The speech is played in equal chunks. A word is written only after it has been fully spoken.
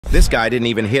This guy didn't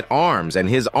even hit arms, and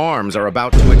his arms are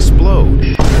about to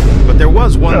explode. But there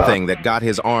was one thing that got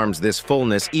his arms this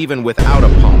fullness even without a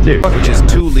pump, which is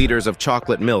 2 liters of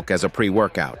chocolate milk as a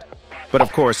pre-workout. But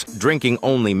of course, drinking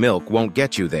only milk won't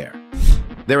get you there.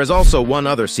 There is also one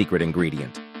other secret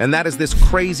ingredient, and that is this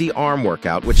crazy arm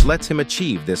workout which lets him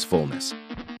achieve this fullness.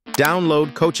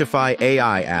 Download Coachify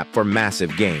AI app for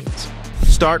massive gains.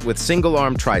 Start with single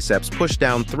arm triceps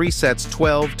pushdown 3 sets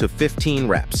 12 to 15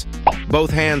 reps. Both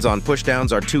hands on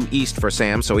pushdowns are too east for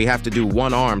Sam, so we have to do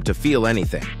one arm to feel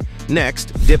anything.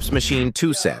 Next, dips machine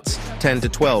 2 sets, 10 to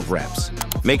 12 reps.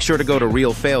 Make sure to go to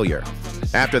real failure.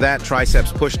 After that,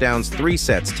 triceps pushdowns 3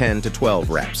 sets, 10 to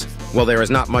 12 reps. Well, there is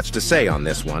not much to say on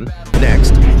this one.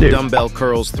 Next, dumbbell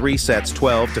curls 3 sets,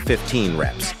 12 to 15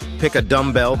 reps. Pick a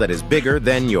dumbbell that is bigger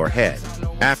than your head.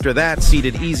 After that,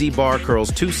 seated easy bar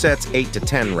curls 2 sets, 8 to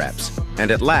 10 reps.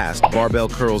 And at last, barbell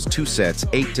curls 2 sets,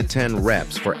 8 to 10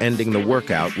 reps for ending the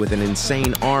workout with an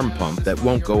insane arm pump that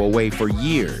won't go away for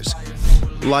years.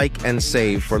 Like and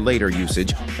save for later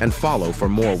usage, and follow for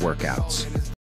more workouts.